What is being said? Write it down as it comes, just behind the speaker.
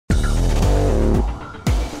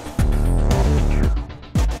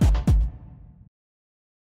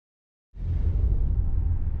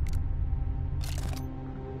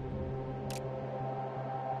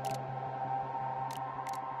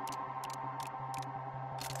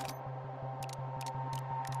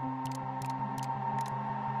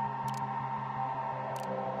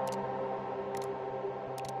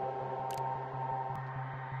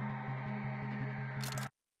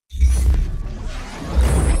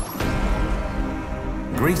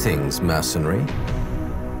Greetings, mercenary.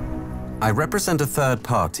 I represent a third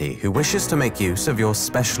party who wishes to make use of your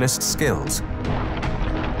specialist skills.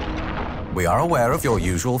 We are aware of your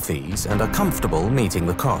usual fees and are comfortable meeting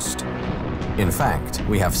the cost. In fact,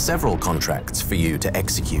 we have several contracts for you to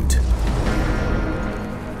execute.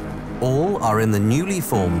 All are in the newly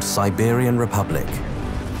formed Siberian Republic.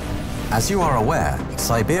 As you are aware,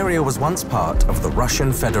 Siberia was once part of the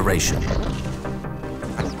Russian Federation,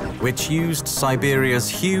 which used Siberia's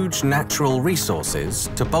huge natural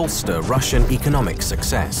resources to bolster Russian economic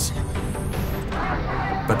success.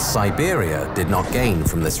 But Siberia did not gain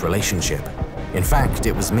from this relationship. In fact,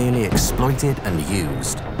 it was merely exploited and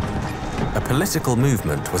used. A political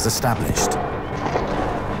movement was established.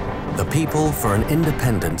 The People for an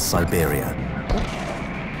Independent Siberia.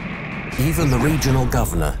 Even the regional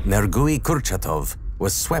governor, Nergui Kurchatov,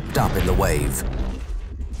 was swept up in the wave,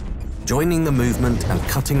 joining the movement and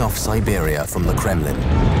cutting off Siberia from the Kremlin.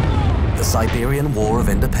 The Siberian War of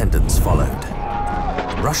Independence followed.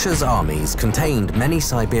 Russia's armies contained many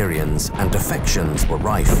Siberians and defections were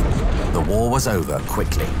rife. The war was over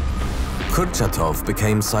quickly. Kurchatov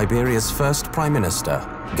became Siberia's first prime minister,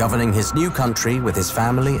 governing his new country with his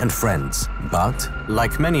family and friends. But,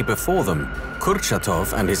 like many before them,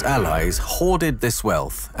 Kurchatov and his allies hoarded this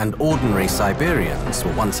wealth, and ordinary Siberians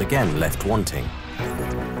were once again left wanting.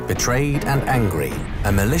 Betrayed and angry,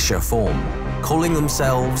 a militia formed, calling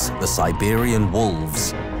themselves the Siberian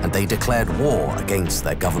Wolves, and they declared war against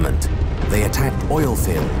their government. They attacked oil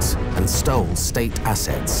fields and stole state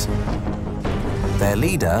assets. Their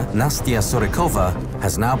leader, Nastya Surikova,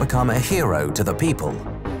 has now become a hero to the people,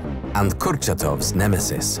 and Kurchatov's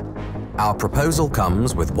nemesis. Our proposal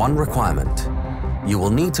comes with one requirement. You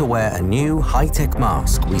will need to wear a new high-tech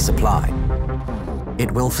mask we supply. It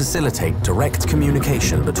will facilitate direct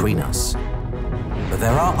communication between us. But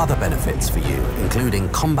there are other benefits for you, including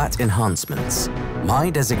combat enhancements. My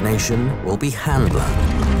designation will be Handler.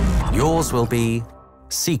 Yours will be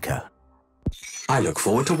Seeker. I look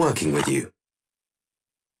forward to working with you.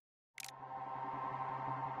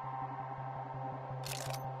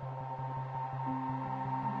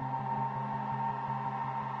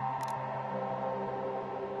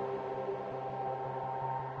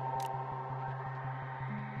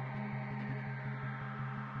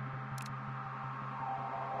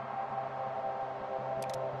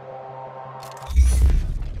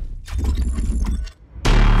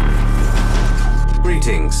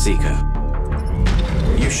 Greetings, Seeker.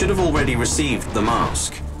 You should have already received the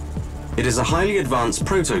mask. It is a highly advanced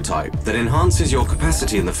prototype that enhances your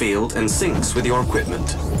capacity in the field and syncs with your equipment.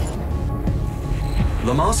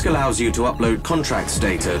 The mask allows you to upload contracts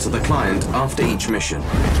data to the client after each mission.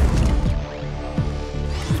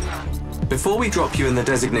 Before we drop you in the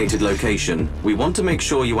designated location, we want to make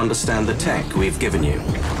sure you understand the tech we've given you.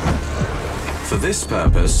 For this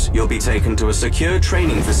purpose, you'll be taken to a secure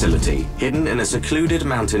training facility hidden in a secluded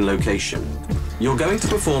mountain location. You're going to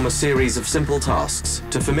perform a series of simple tasks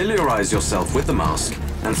to familiarize yourself with the mask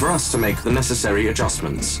and for us to make the necessary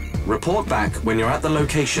adjustments. Report back when you're at the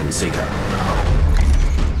location, Seeker.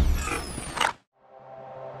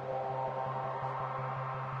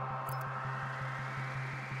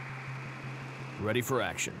 Ready for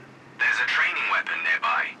action. There's a training weapon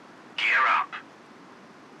nearby. Gear up.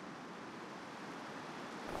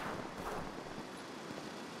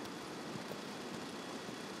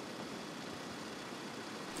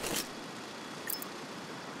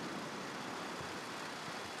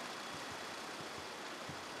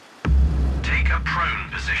 Take a prone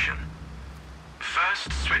position.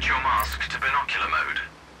 First, switch your mask to binocular mode.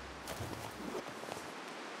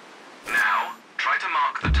 Now, try to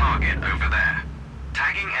mark the target over there.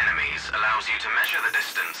 Tagging enemies allows you to measure the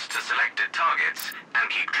distance to selected targets and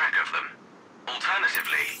keep track of them.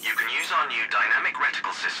 Alternatively, you can use our new dynamic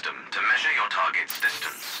reticle system to measure your target's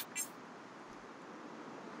distance.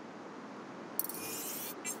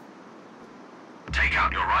 Take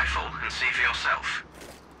out your rifle and see for yourself.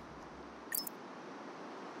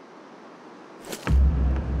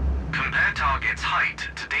 Compare target's height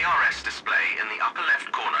to DRS display in the upper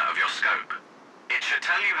left corner of your scope. It should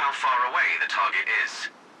tell you how far away the target is.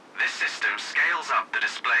 This system scales up the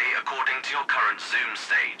display according to your current zoom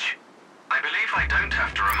stage. I believe I don't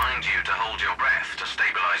have to remind you to hold your breath to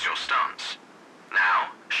stabilize your stance.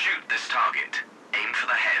 Now, shoot this target. Aim for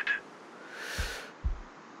the head.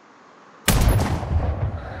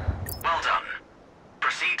 Well done.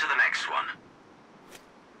 Proceed to the next one.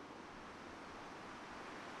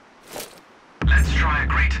 Let's try a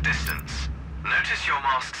greater distance. Notice your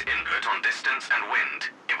mask's input on distance and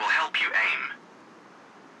wind. It will help you aim.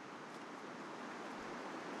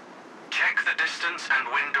 Check the distance distance and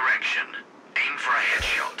wind direction. Aim for a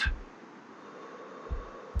headshot.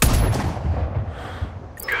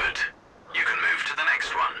 Good. You can move to the next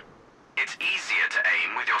one. It's easier to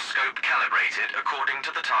aim with your scope calibrated according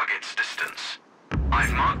to the target's distance. I've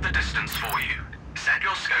marked the distance for you. Set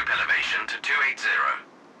your scope elevation to 280.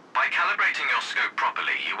 By calibrating your scope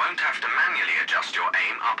properly, you won't have to manually adjust your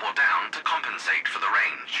aim up or down to compensate for the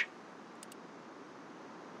range.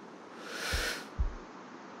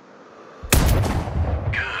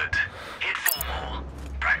 Good. Hit 4 more.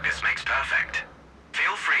 Practice makes perfect.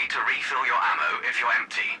 Feel free to refill your ammo if you're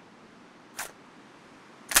empty.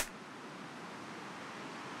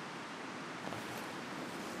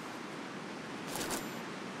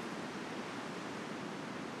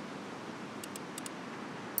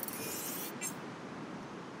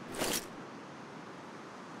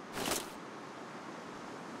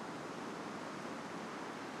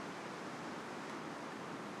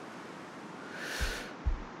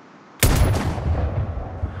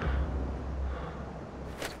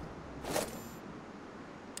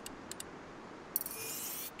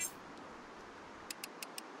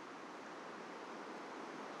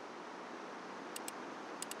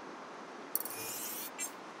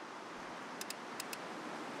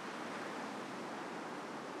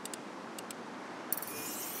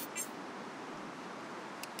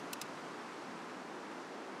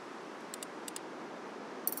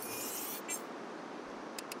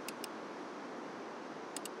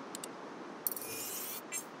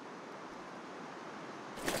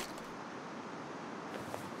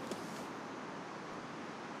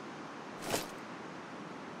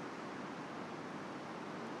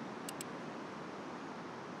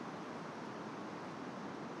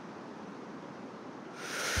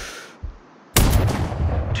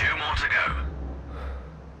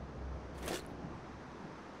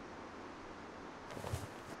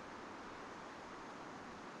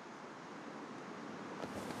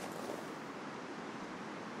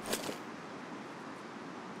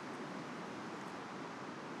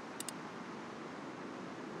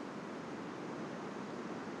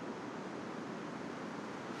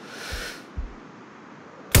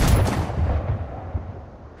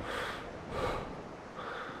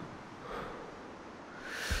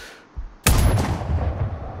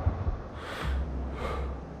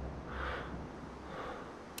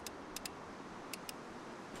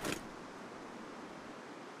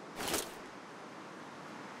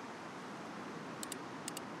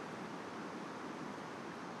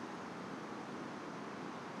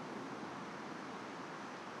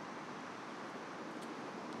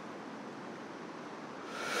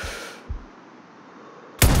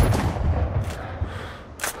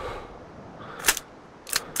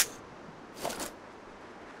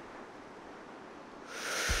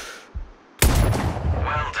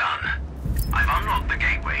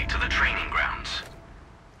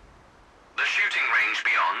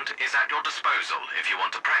 If you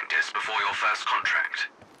want to practice before your first contract.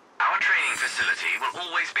 Our training facility will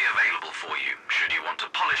always be available for you, should you want to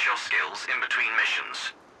polish your skills in between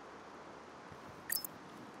missions.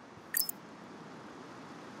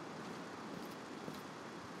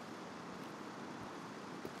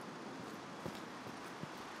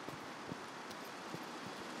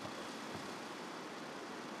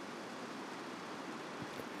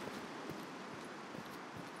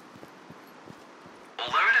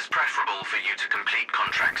 Although it is preferable for you to complete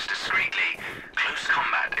contracts discreetly, close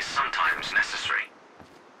combat is sometimes necessary.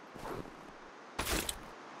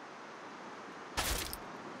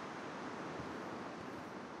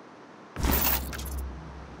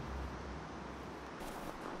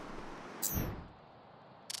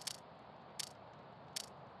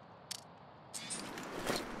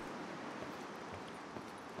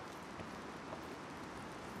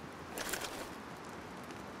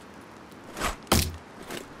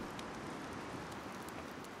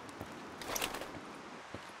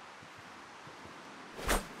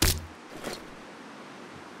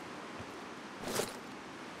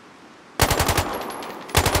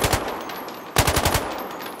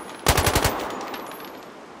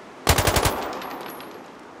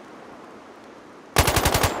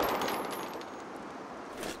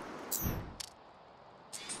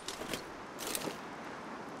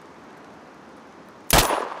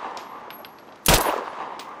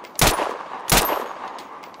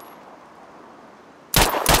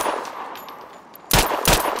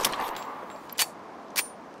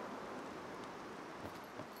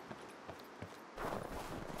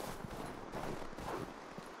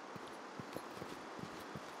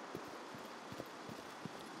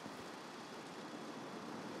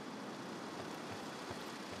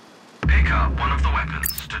 pick up one of the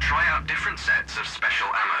weapons to try out different sets of special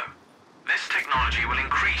ammo. This technology will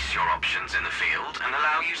increase your options in the field and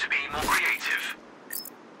allow you to be more creative.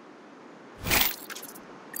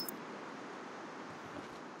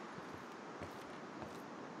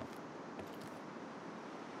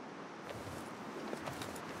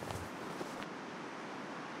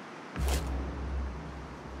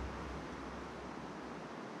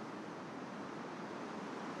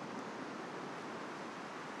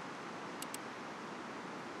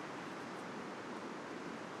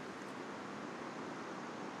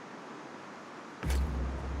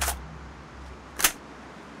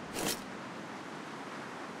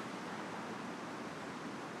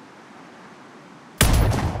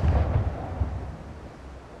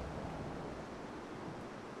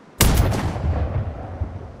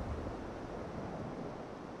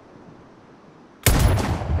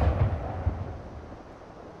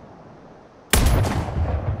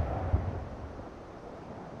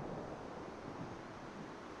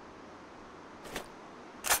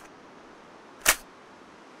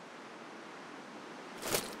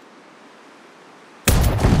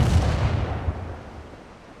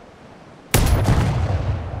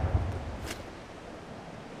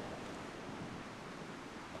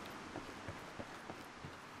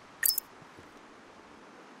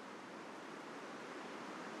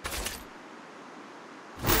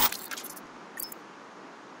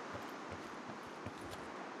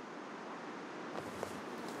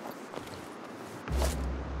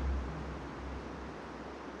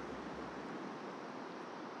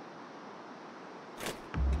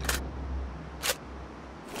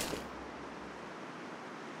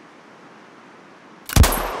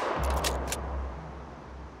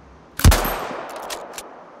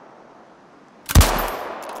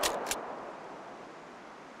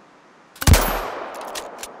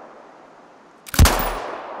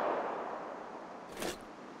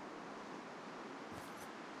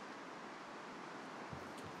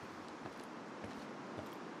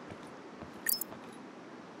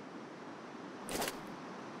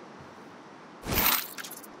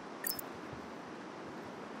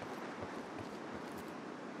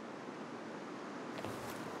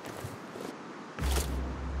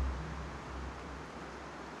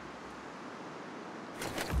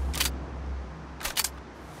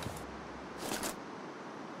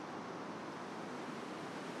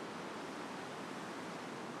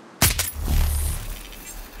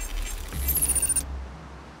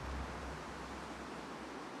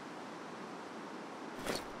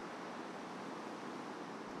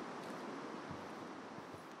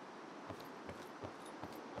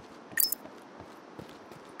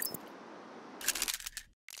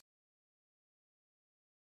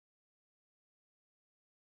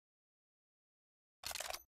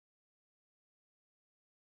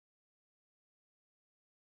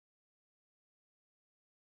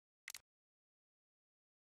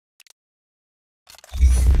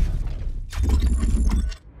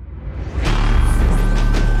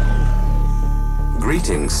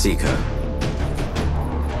 Greetings, Seeker.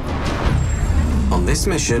 On this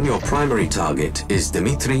mission, your primary target is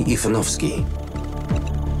Dmitry Ivanovsky.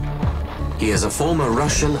 He is a former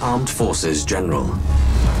Russian Armed Forces general.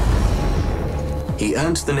 He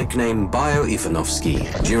earned the nickname Bio-Ivanovsky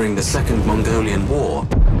during the Second Mongolian War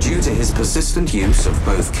due to his persistent use of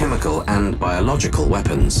both chemical and biological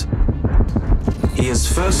weapons. He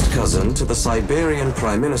is first cousin to the Siberian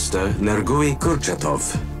Prime Minister Nergui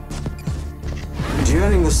Kurchatov.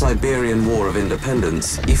 During the Siberian War of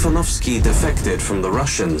Independence, Ivanovsky defected from the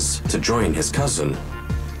Russians to join his cousin.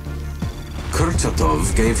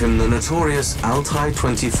 Kurchatov gave him the notorious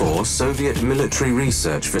Altai-24 Soviet military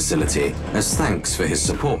research facility as thanks for his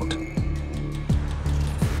support.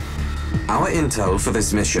 Our intel for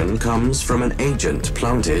this mission comes from an agent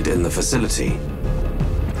planted in the facility.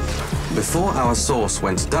 Before our source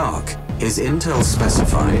went dark, his intel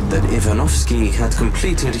specified that Ivanovsky had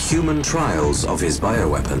completed human trials of his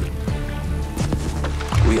bioweapon.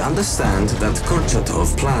 We understand that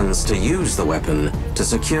Kurchatov plans to use the weapon to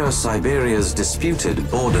secure Siberia's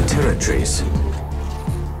disputed border territories.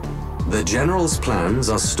 The general's plans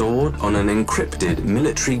are stored on an encrypted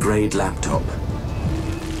military-grade laptop.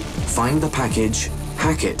 Find the package,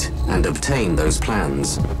 hack it, and obtain those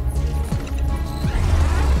plans.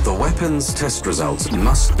 The weapon's test results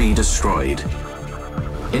must be destroyed.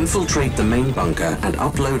 Infiltrate the main bunker and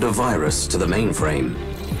upload a virus to the mainframe.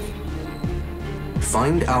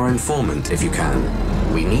 Find our informant if you can.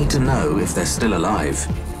 We need to know if they're still alive.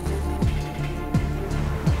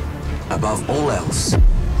 Above all else,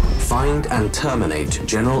 find and terminate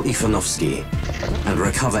General Ivanovsky and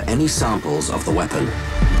recover any samples of the weapon.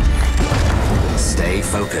 Stay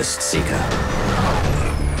focused, Seeker.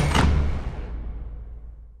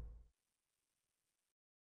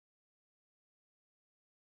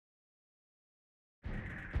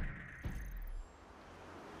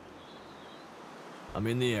 I'm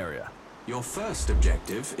in the area. Your first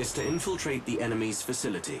objective is to infiltrate the enemy's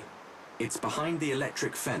facility. It's behind the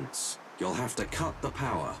electric fence. You'll have to cut the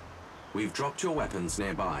power. We've dropped your weapons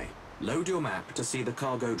nearby. Load your map to see the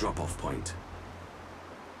cargo drop-off point.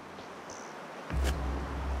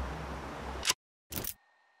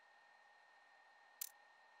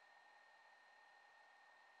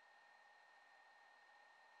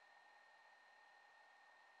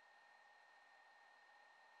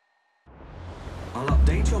 I'll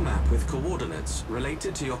update your map with coordinates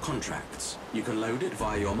related to your contracts. You can load it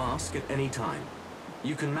via your mask at any time.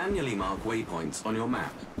 You can manually mark waypoints on your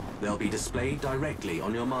map. They'll be displayed directly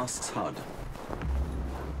on your mask's HUD.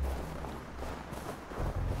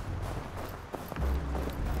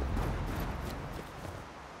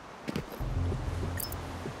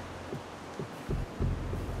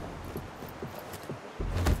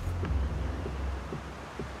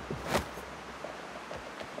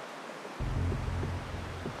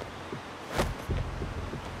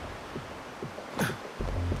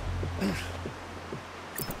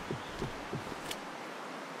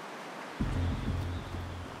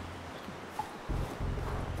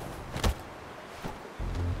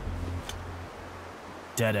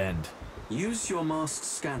 Dead end. Use your mask's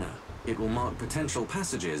scanner. It will mark potential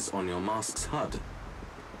passages on your mask's HUD.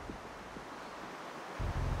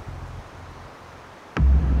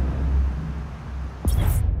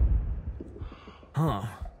 Huh.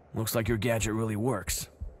 Looks like your gadget really works.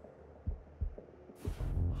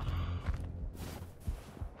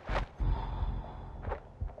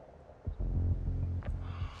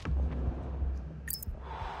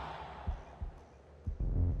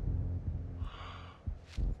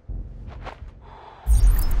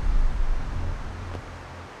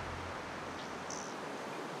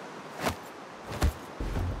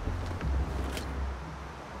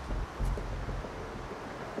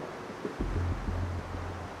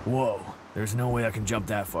 Whoa, there's no way I can jump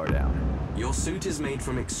that far down. Your suit is made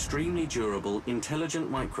from extremely durable,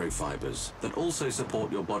 intelligent microfibers that also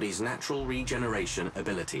support your body's natural regeneration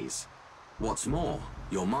abilities. What's more,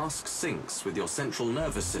 your mask syncs with your central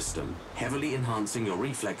nervous system, heavily enhancing your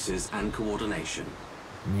reflexes and coordination.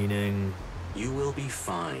 Meaning? You will be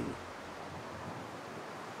fine.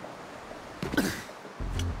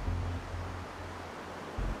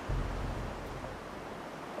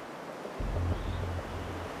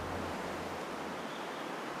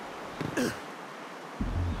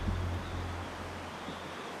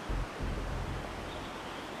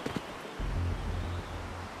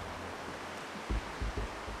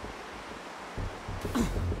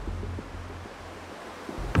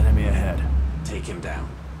 Enemy ahead. Take him down.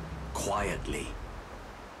 Quietly.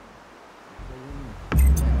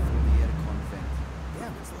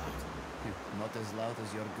 Damn, it's loud. Not as loud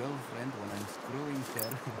as your girlfriend when I'm screwing her.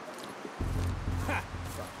 Ha!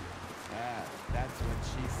 Fuck you. Ah, that's what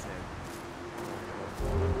she said.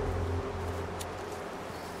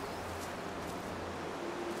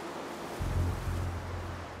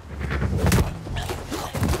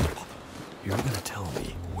 You're gonna tell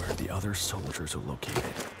me where the other soldiers are located.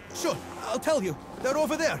 Sure, I'll tell you. They're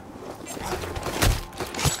over there.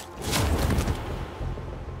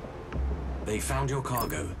 They found your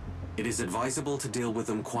cargo. It is advisable to deal with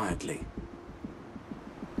them quietly.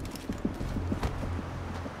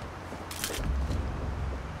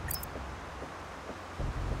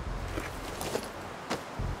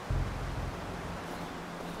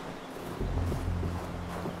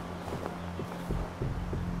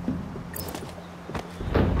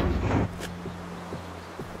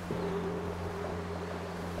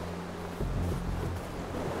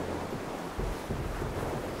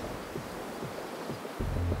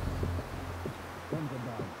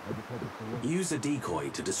 Use a decoy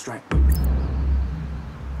to distract them.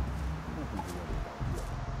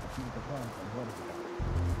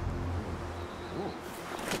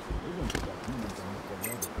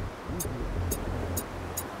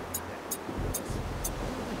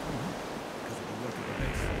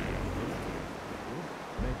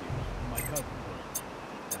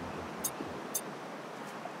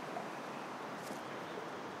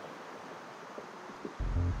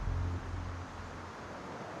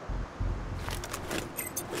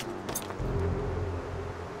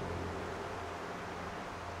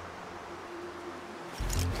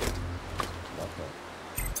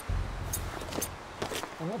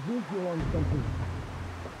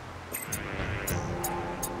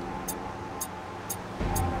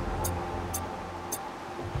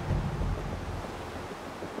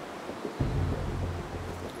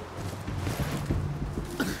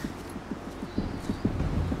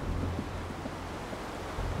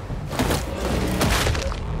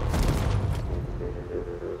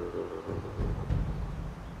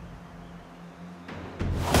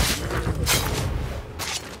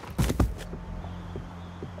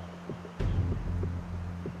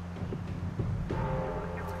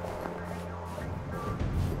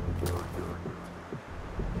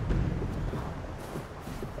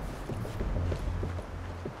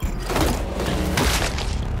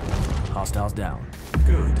 Hostiles down.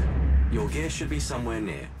 Good. Your gear should be somewhere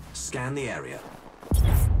near. Scan the area.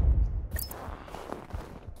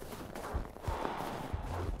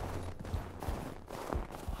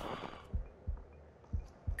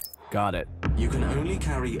 Got it. You can only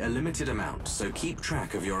carry a limited amount, so keep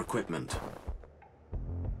track of your equipment.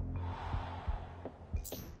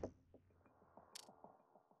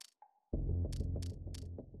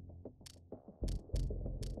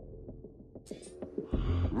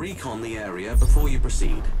 Recon the area before you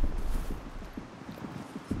proceed.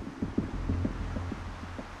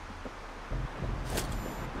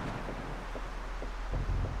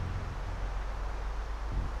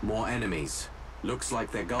 More enemies. Looks like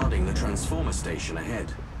they're guarding the transformer station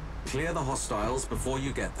ahead. Clear the hostiles before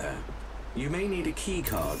you get there. You may need a key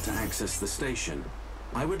card to access the station.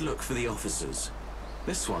 I would look for the officers.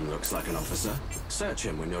 This one looks like an officer. Search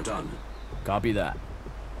him when you're done. Copy that.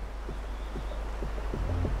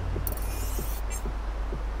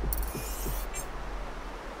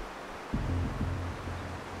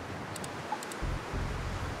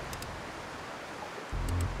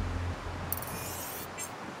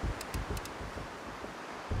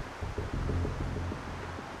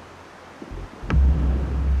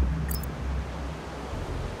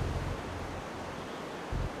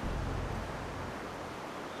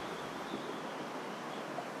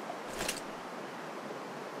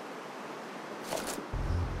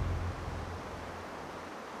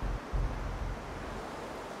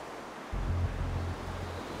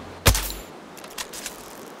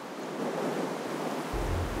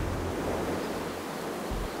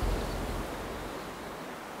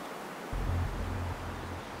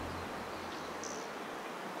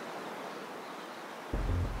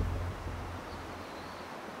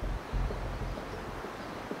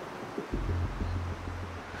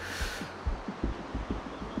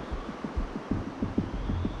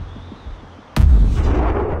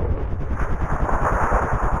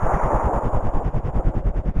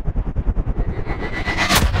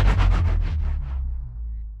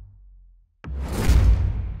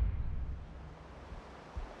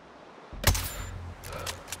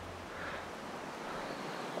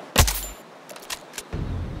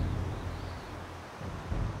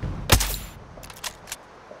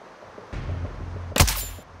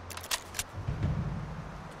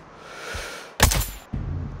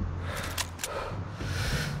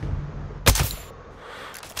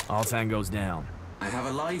 All tangos down. I have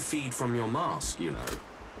a live feed from your mask, you know.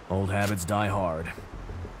 Old habits die hard.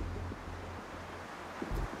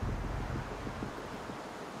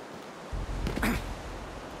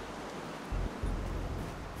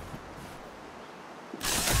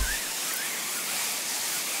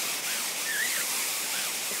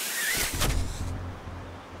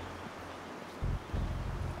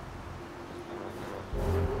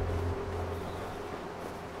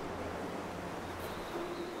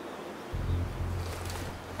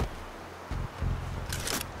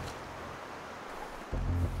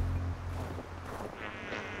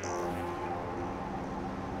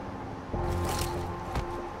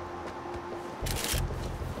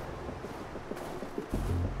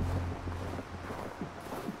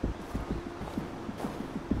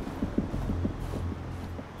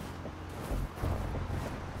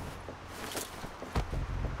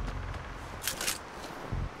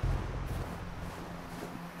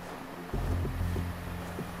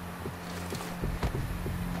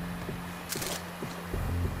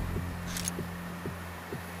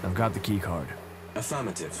 I've got the key card.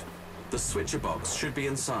 Affirmative. The switcher box should be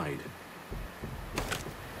inside.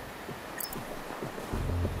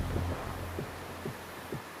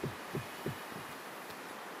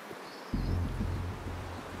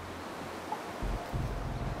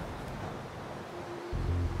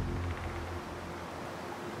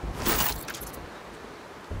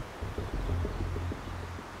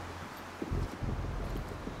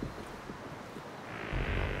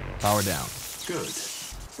 Power down. Good.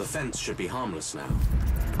 The fence should be harmless now.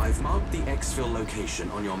 I've marked the exfil location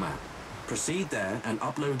on your map. Proceed there and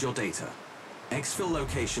upload your data. Exfil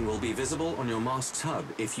location will be visible on your mask's hub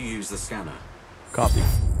if you use the scanner. Copy.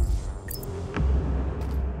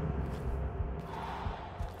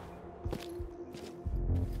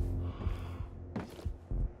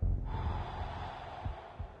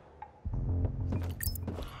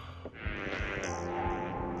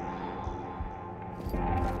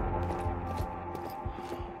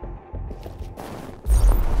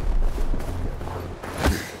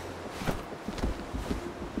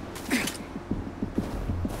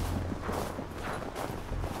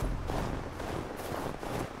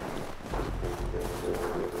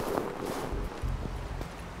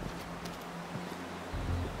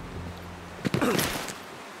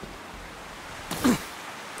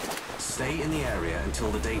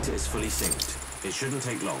 until the data is fully synced. It shouldn't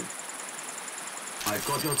take long. I've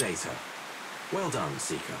got your data. Well done,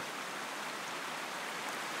 Seeker.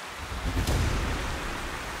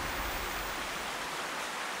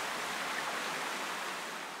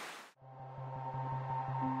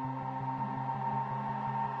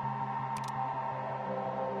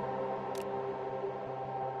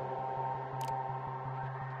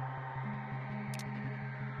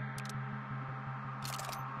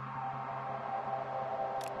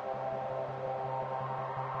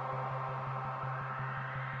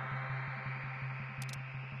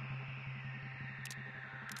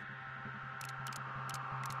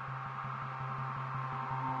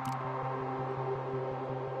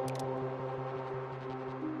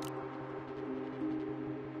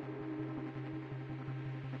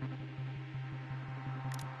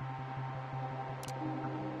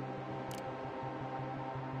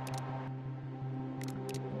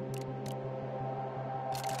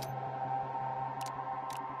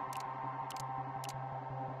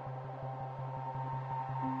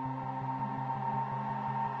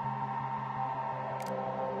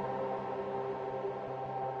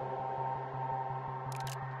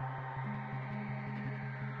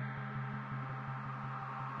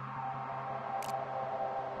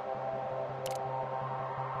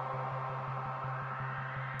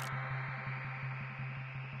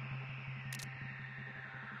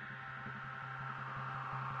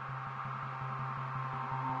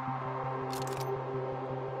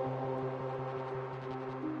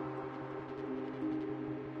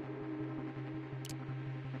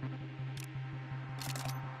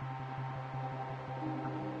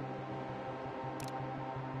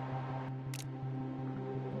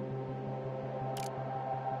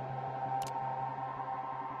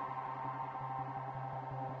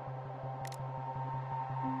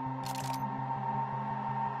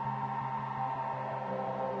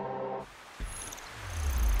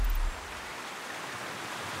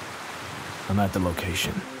 I'm at the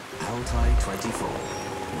location. Altai 24,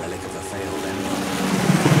 relic of a failed empire.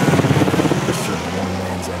 Sure, one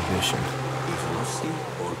man's ambition. Ivanovsky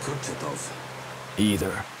or Kurchatov?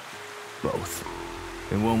 Either. Both.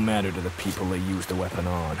 It won't matter to the people they use the weapon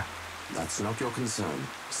on. That's not your concern.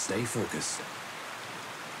 Stay focused.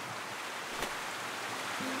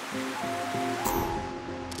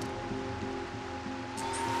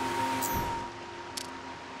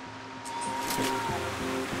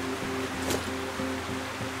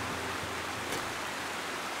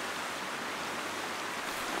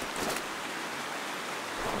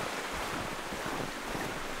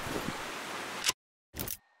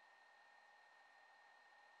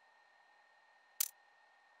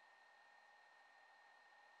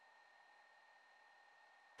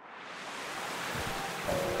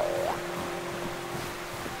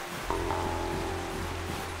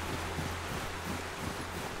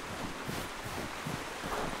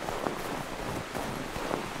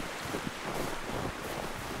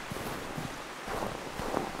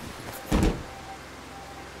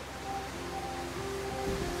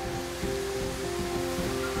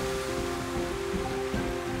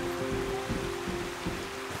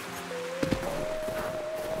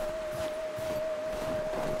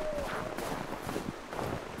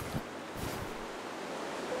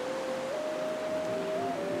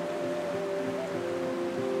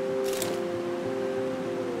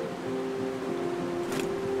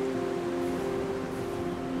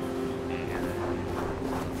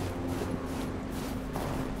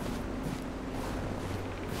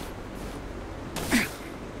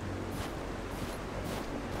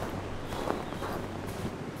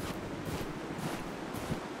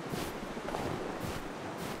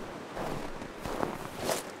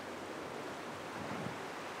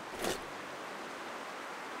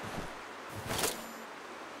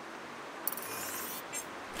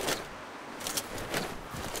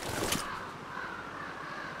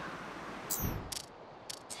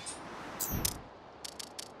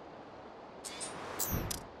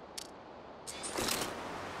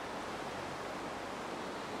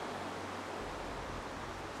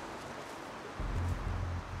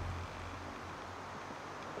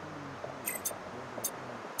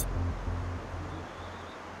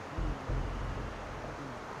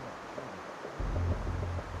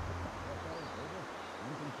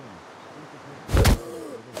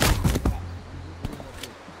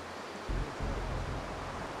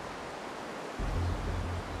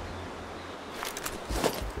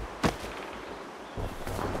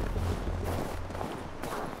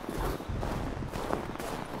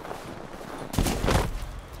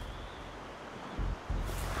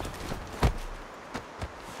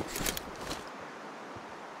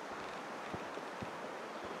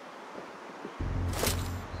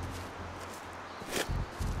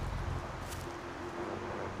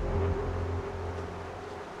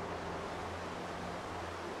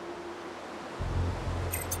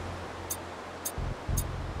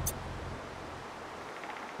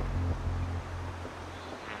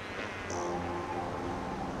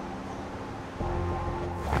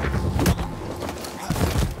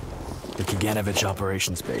 Ganovich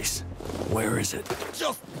operations base. Where is it?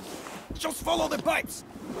 Just follow the pipes.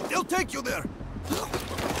 They'll take you there.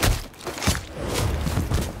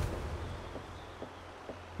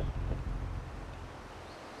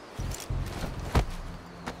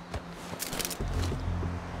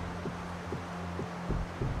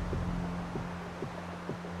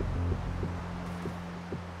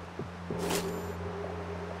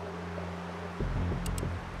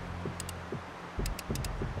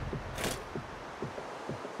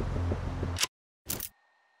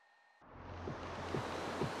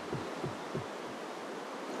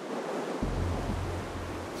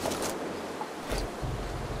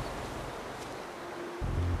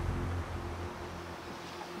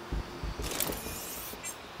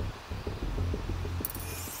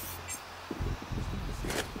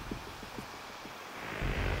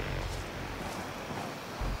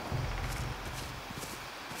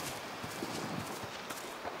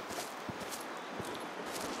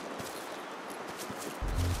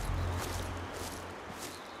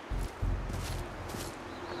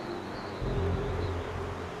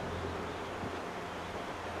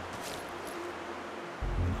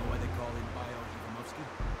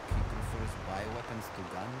 Bioweapons to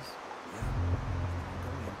guns?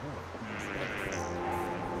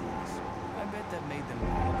 I bet that made them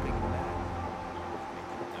hopping mad.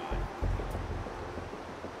 Made them die.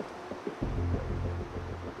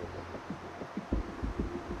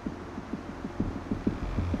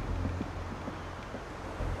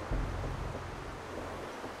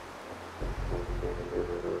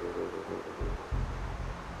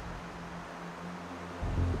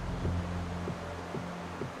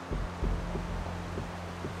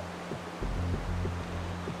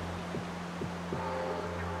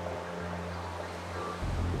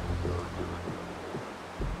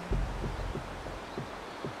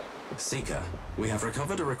 Seeker, we have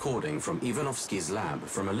recovered a recording from Ivanovsky's lab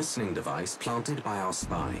from a listening device planted by our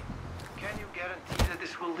spy. Can you guarantee that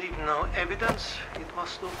this will leave no evidence? It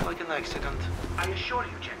must look like an accident. I assure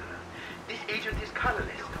you, General, this agent is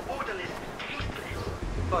colorless, odorless, tasteless.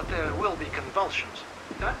 But there will be convulsions.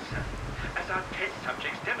 None, sir. As our test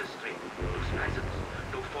subjects demonstrate, no spasms,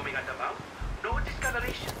 no foaming at the mouth, no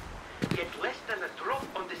discoloration. Yet less than a drop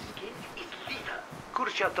on the skin is lethal.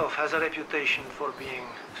 Kurchatov has a reputation for being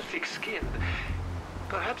thick-skinned.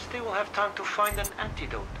 Perhaps they will have time to find an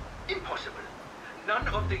antidote. Impossible. None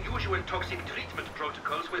of the usual toxic treatment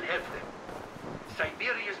protocols will help them.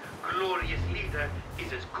 Siberia's glorious leader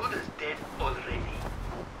is as good as dead already.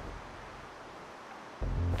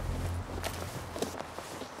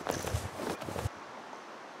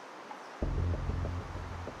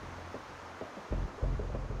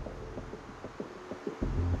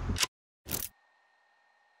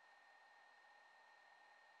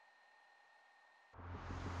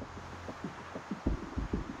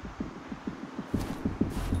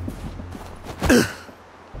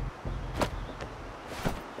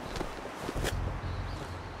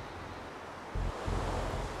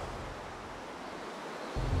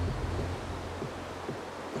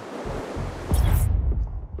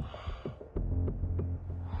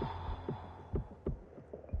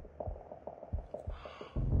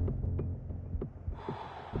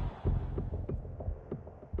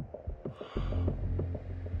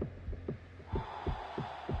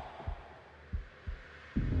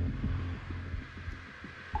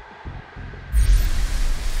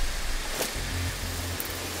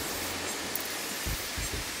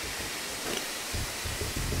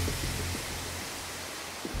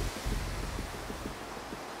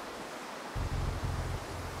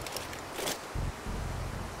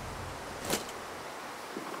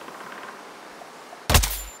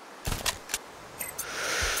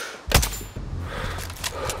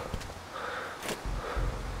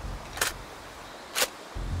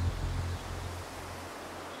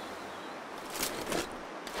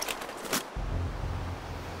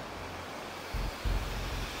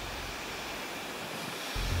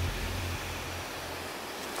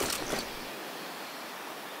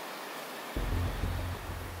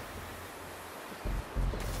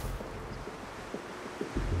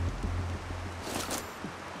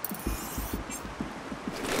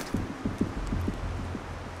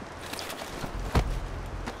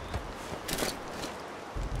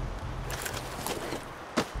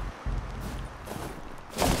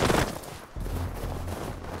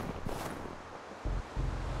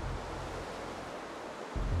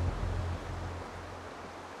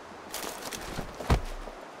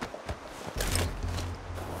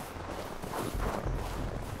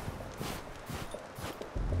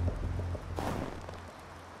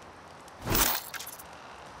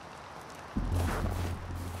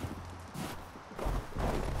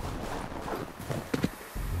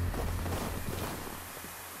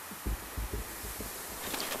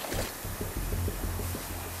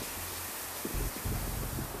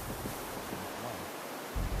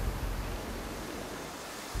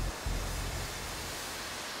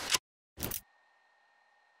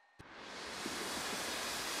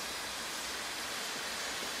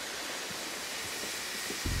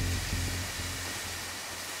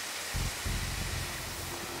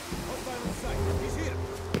 sight. He's here.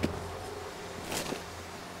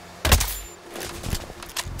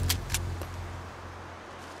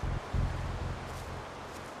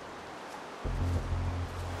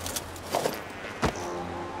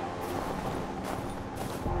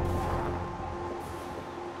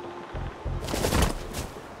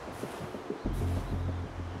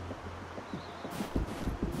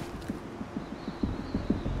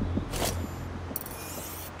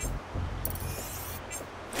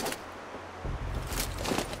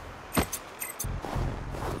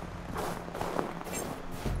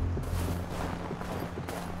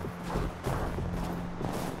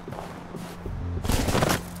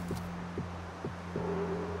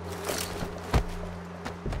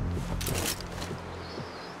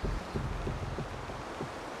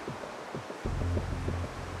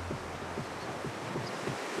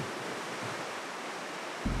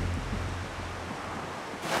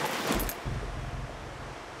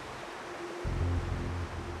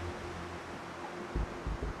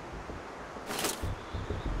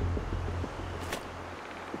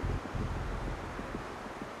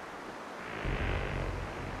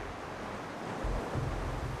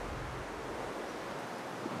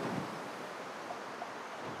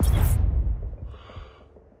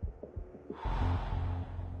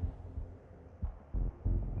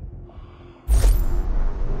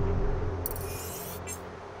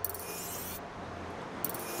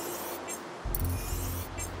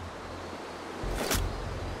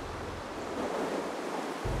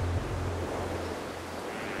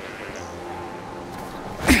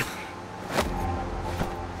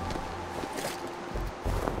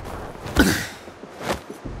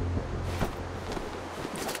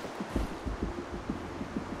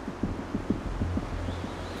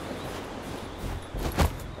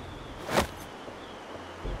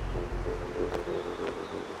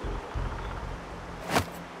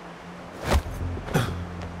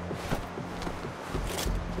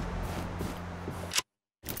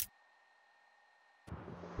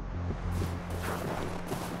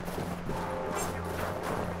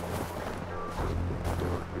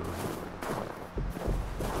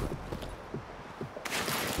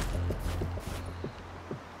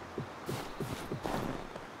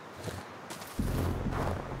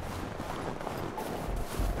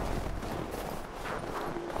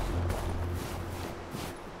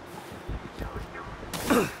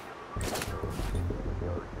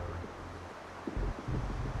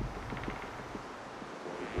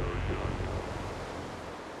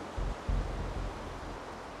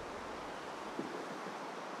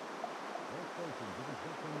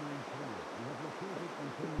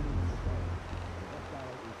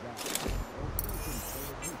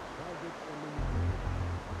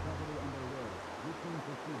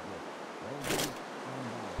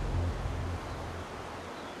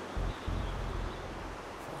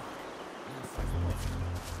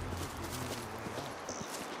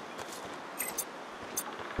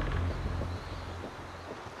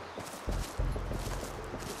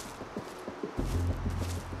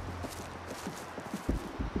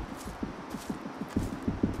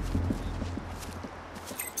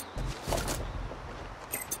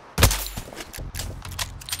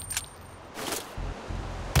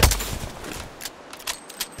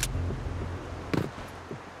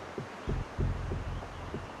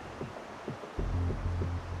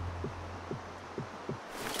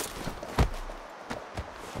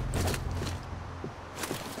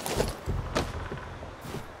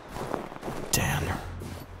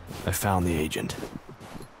 I found the agent.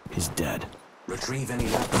 He's dead. Retrieve any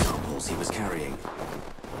lab samples he was carrying.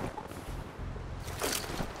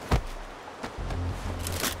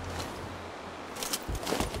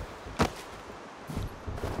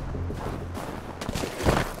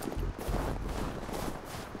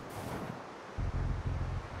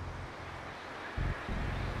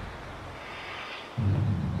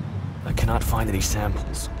 I cannot find any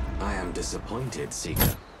samples. I am disappointed,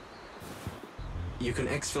 Seeker. You can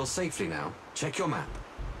exfil safely now. Check your map.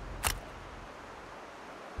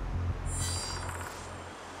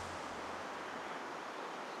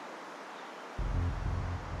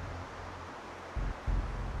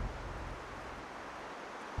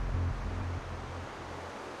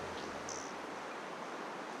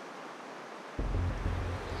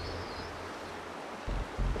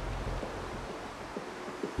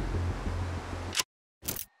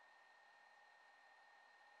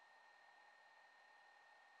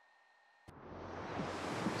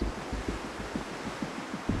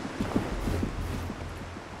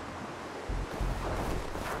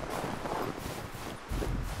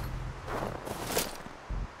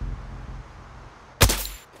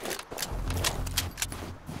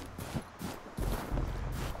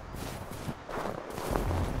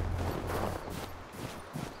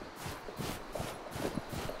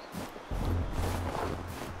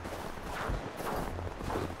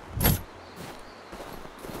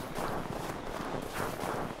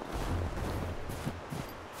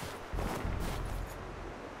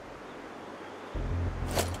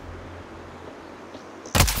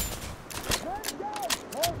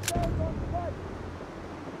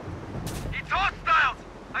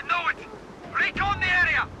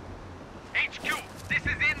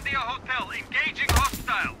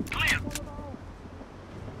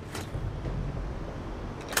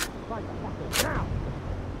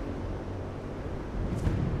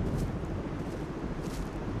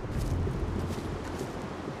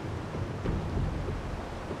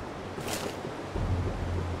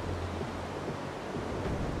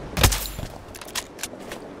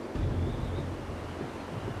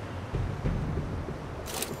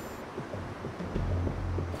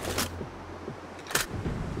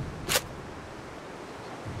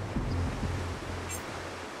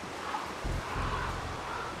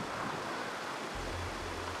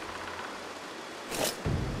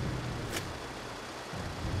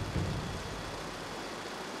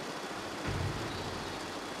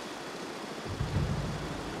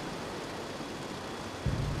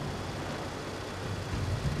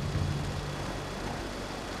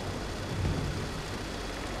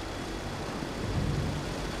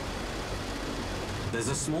 There's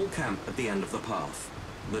a small camp at the end of the path.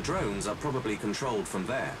 The drones are probably controlled from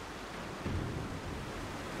there.